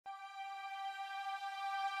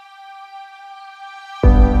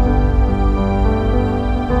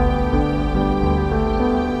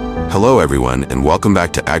Hello everyone, and welcome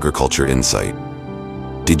back to Agriculture Insight.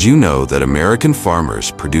 Did you know that American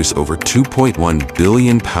farmers produce over 2.1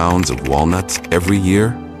 billion pounds of walnuts every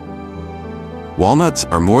year? Walnuts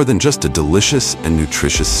are more than just a delicious and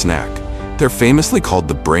nutritious snack. They're famously called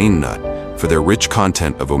the brain nut for their rich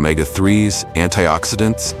content of omega-3s,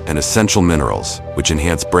 antioxidants, and essential minerals, which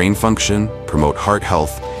enhance brain function, promote heart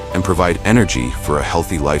health, and provide energy for a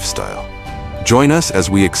healthy lifestyle. Join us as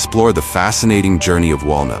we explore the fascinating journey of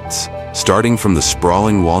walnuts, starting from the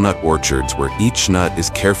sprawling walnut orchards where each nut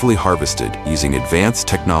is carefully harvested using advanced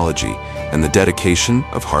technology and the dedication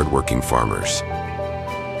of hardworking farmers.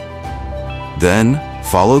 Then,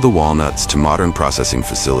 follow the walnuts to modern processing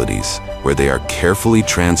facilities, where they are carefully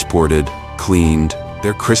transported, cleaned,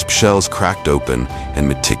 their crisp shells cracked open, and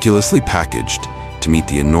meticulously packaged to meet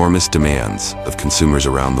the enormous demands of consumers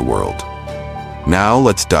around the world. Now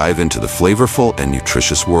let's dive into the flavorful and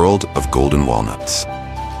nutritious world of golden walnuts.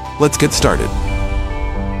 Let's get started.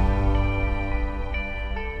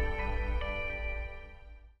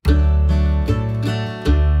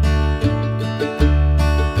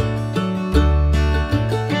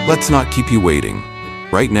 Let's not keep you waiting.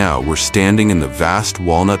 Right now, we're standing in the vast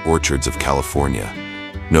walnut orchards of California,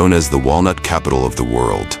 known as the walnut capital of the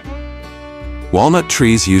world. Walnut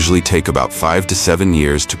trees usually take about 5 to 7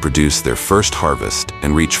 years to produce their first harvest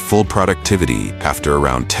and reach full productivity after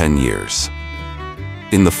around 10 years.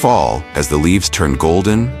 In the fall, as the leaves turn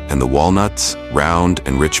golden and the walnuts, round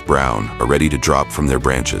and rich brown, are ready to drop from their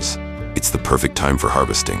branches, it's the perfect time for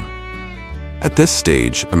harvesting. At this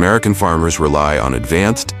stage, American farmers rely on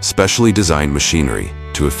advanced, specially designed machinery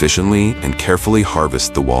to efficiently and carefully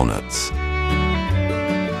harvest the walnuts.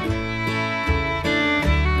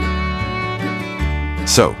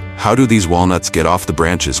 So, how do these walnuts get off the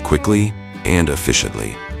branches quickly and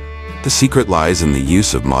efficiently? The secret lies in the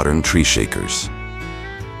use of modern tree shakers.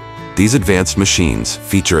 These advanced machines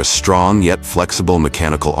feature a strong yet flexible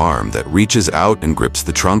mechanical arm that reaches out and grips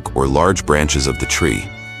the trunk or large branches of the tree.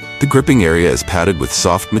 The gripping area is padded with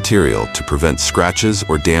soft material to prevent scratches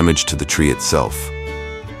or damage to the tree itself.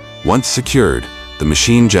 Once secured, the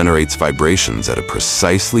machine generates vibrations at a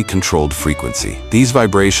precisely controlled frequency. These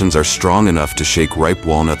vibrations are strong enough to shake ripe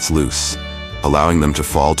walnuts loose, allowing them to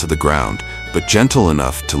fall to the ground, but gentle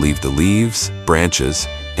enough to leave the leaves, branches,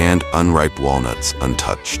 and unripe walnuts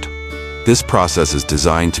untouched. This process is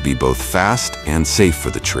designed to be both fast and safe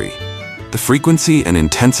for the tree. The frequency and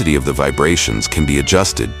intensity of the vibrations can be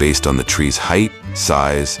adjusted based on the tree's height,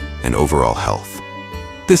 size, and overall health.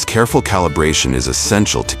 This careful calibration is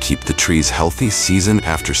essential to keep the trees healthy season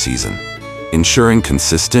after season, ensuring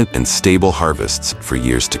consistent and stable harvests for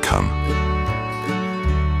years to come.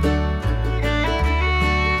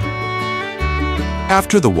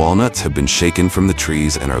 After the walnuts have been shaken from the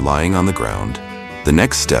trees and are lying on the ground, the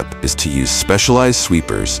next step is to use specialized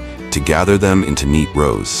sweepers to gather them into neat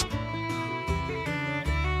rows.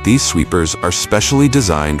 These sweepers are specially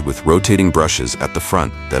designed with rotating brushes at the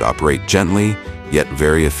front that operate gently yet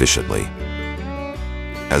very efficiently.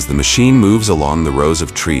 As the machine moves along the rows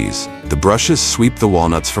of trees, the brushes sweep the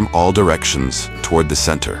walnuts from all directions toward the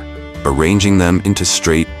center, arranging them into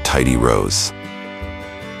straight, tidy rows.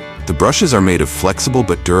 The brushes are made of flexible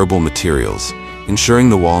but durable materials, ensuring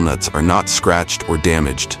the walnuts are not scratched or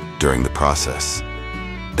damaged during the process.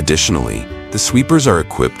 Additionally, the sweepers are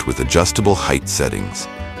equipped with adjustable height settings,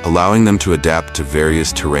 allowing them to adapt to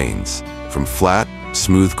various terrains, from flat,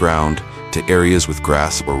 smooth ground to areas with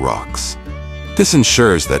grass or rocks. This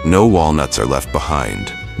ensures that no walnuts are left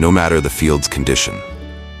behind, no matter the field's condition.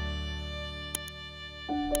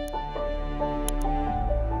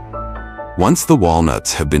 Once the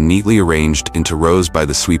walnuts have been neatly arranged into rows by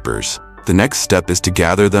the sweepers, the next step is to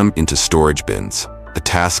gather them into storage bins, a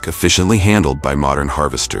task efficiently handled by modern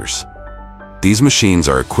harvesters. These machines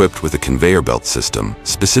are equipped with a conveyor belt system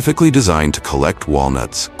specifically designed to collect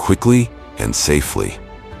walnuts quickly and safely.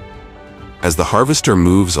 As the harvester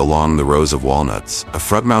moves along the rows of walnuts, a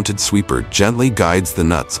front-mounted sweeper gently guides the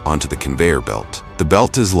nuts onto the conveyor belt. The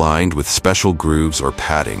belt is lined with special grooves or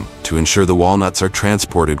padding to ensure the walnuts are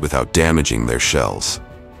transported without damaging their shells.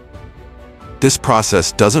 This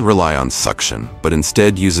process doesn't rely on suction, but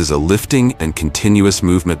instead uses a lifting and continuous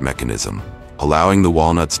movement mechanism, allowing the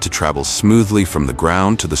walnuts to travel smoothly from the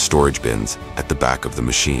ground to the storage bins at the back of the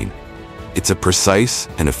machine. It's a precise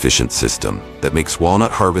and efficient system that makes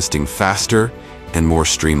walnut harvesting faster and more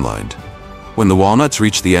streamlined. When the walnuts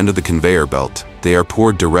reach the end of the conveyor belt, they are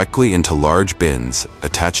poured directly into large bins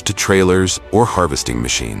attached to trailers or harvesting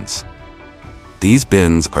machines. These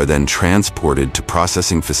bins are then transported to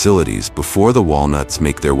processing facilities before the walnuts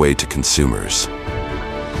make their way to consumers.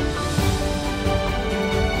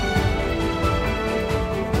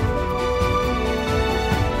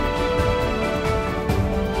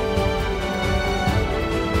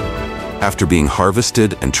 After being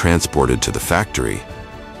harvested and transported to the factory,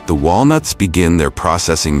 the walnuts begin their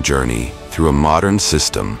processing journey through a modern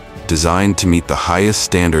system designed to meet the highest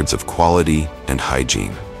standards of quality and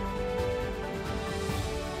hygiene.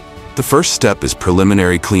 The first step is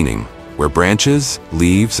preliminary cleaning, where branches,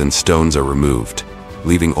 leaves, and stones are removed,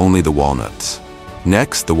 leaving only the walnuts.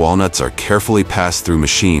 Next, the walnuts are carefully passed through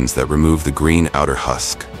machines that remove the green outer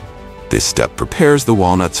husk. This step prepares the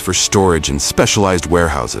walnuts for storage in specialized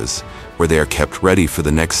warehouses, where they are kept ready for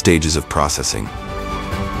the next stages of processing.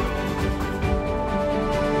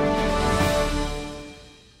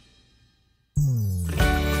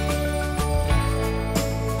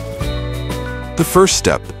 The first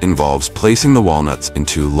step involves placing the walnuts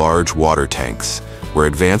into large water tanks, where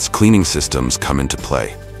advanced cleaning systems come into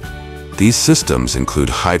play. These systems include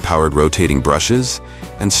high-powered rotating brushes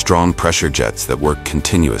and strong pressure jets that work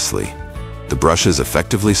continuously. The brushes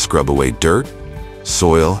effectively scrub away dirt,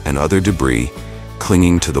 soil, and other debris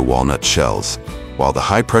clinging to the walnut shells, while the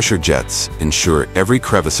high-pressure jets ensure every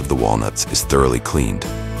crevice of the walnuts is thoroughly cleaned.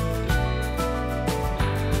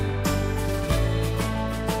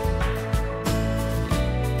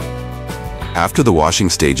 After the washing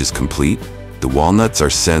stage is complete, the walnuts are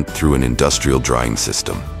sent through an industrial drying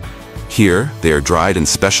system. Here, they are dried in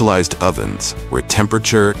specialized ovens where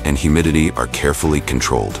temperature and humidity are carefully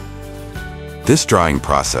controlled. This drying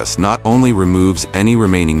process not only removes any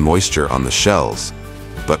remaining moisture on the shells,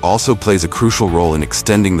 but also plays a crucial role in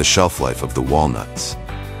extending the shelf life of the walnuts.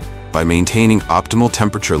 By maintaining optimal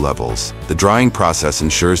temperature levels, the drying process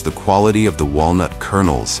ensures the quality of the walnut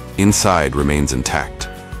kernels inside remains intact,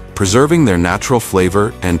 preserving their natural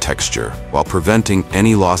flavor and texture while preventing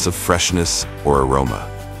any loss of freshness or aroma.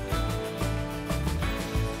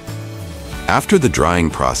 After the drying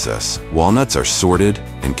process, walnuts are sorted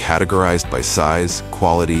and categorized by size,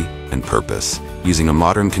 quality, and purpose using a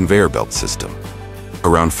modern conveyor belt system.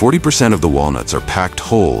 Around 40% of the walnuts are packed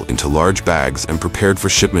whole into large bags and prepared for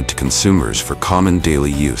shipment to consumers for common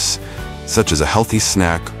daily use, such as a healthy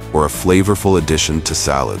snack or a flavorful addition to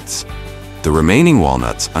salads. The remaining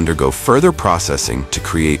walnuts undergo further processing to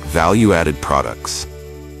create value-added products.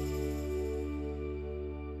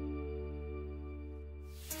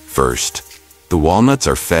 First, the walnuts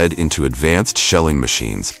are fed into advanced shelling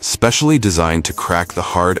machines specially designed to crack the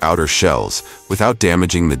hard outer shells without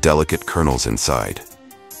damaging the delicate kernels inside.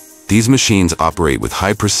 These machines operate with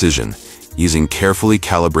high precision, using carefully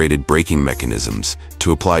calibrated braking mechanisms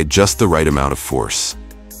to apply just the right amount of force.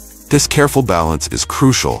 This careful balance is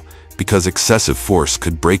crucial because excessive force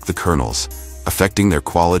could break the kernels, affecting their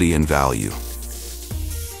quality and value.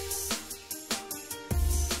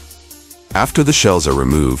 After the shells are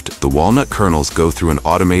removed, the walnut kernels go through an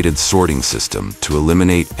automated sorting system to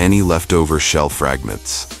eliminate any leftover shell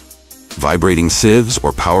fragments. Vibrating sieves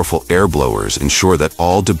or powerful air blowers ensure that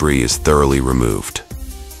all debris is thoroughly removed.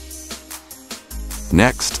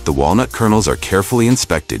 Next, the walnut kernels are carefully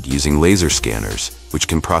inspected using laser scanners, which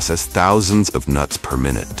can process thousands of nuts per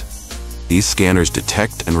minute. These scanners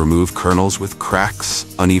detect and remove kernels with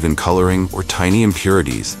cracks, uneven coloring, or tiny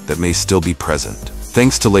impurities that may still be present.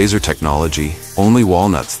 Thanks to laser technology, only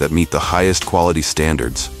walnuts that meet the highest quality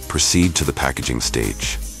standards proceed to the packaging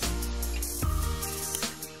stage.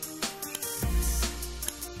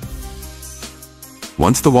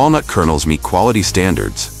 Once the walnut kernels meet quality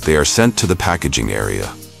standards, they are sent to the packaging area.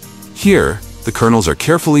 Here, the kernels are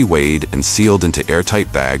carefully weighed and sealed into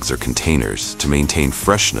airtight bags or containers to maintain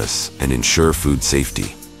freshness and ensure food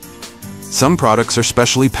safety. Some products are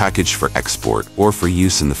specially packaged for export or for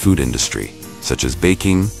use in the food industry, such as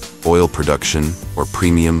baking, oil production, or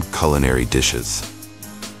premium culinary dishes.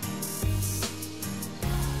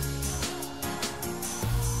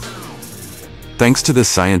 Thanks to this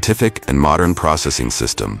scientific and modern processing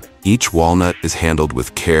system, each walnut is handled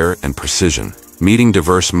with care and precision, meeting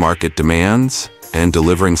diverse market demands and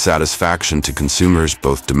delivering satisfaction to consumers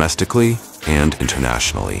both domestically and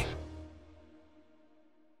internationally.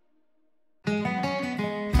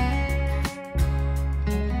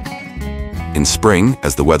 In spring,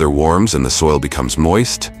 as the weather warms and the soil becomes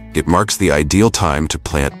moist, it marks the ideal time to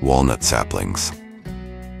plant walnut saplings.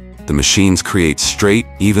 The machines create straight,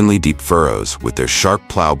 evenly deep furrows with their sharp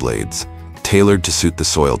plow blades, tailored to suit the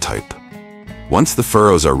soil type. Once the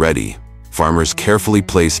furrows are ready, farmers carefully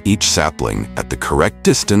place each sapling at the correct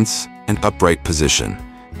distance and upright position,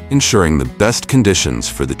 ensuring the best conditions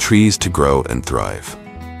for the trees to grow and thrive.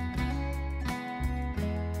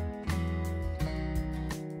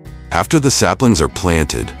 After the saplings are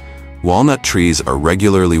planted, walnut trees are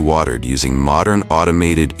regularly watered using modern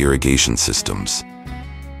automated irrigation systems.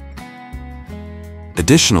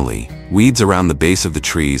 Additionally, weeds around the base of the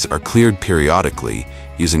trees are cleared periodically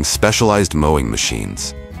using specialized mowing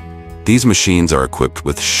machines. These machines are equipped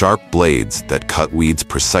with sharp blades that cut weeds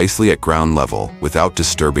precisely at ground level without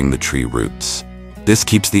disturbing the tree roots. This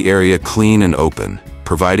keeps the area clean and open,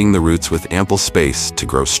 providing the roots with ample space to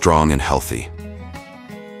grow strong and healthy.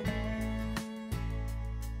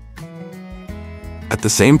 At the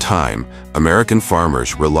same time, American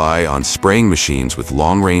farmers rely on spraying machines with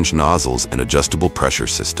long-range nozzles and adjustable pressure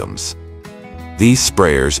systems. These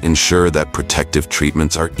sprayers ensure that protective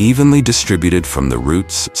treatments are evenly distributed from the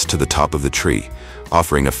roots to the top of the tree,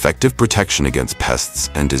 offering effective protection against pests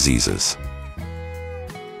and diseases.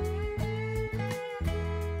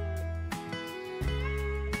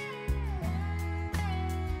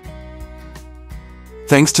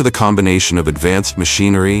 Thanks to the combination of advanced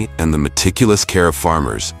machinery and the meticulous care of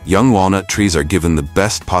farmers, young walnut trees are given the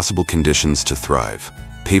best possible conditions to thrive,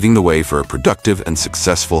 paving the way for a productive and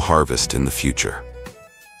successful harvest in the future.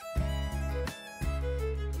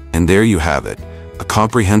 And there you have it, a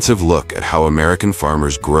comprehensive look at how American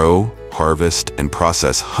farmers grow, harvest, and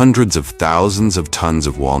process hundreds of thousands of tons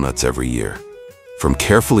of walnuts every year. From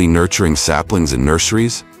carefully nurturing saplings in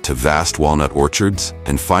nurseries, to vast walnut orchards,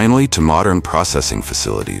 and finally to modern processing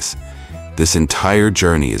facilities, this entire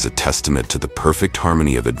journey is a testament to the perfect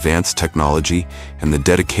harmony of advanced technology and the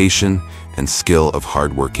dedication and skill of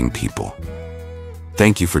hardworking people.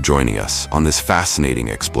 Thank you for joining us on this fascinating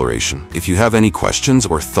exploration. If you have any questions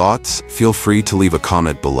or thoughts, feel free to leave a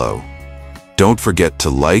comment below. Don't forget to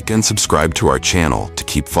like and subscribe to our channel to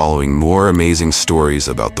keep following more amazing stories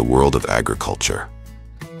about the world of agriculture.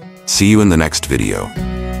 See you in the next video.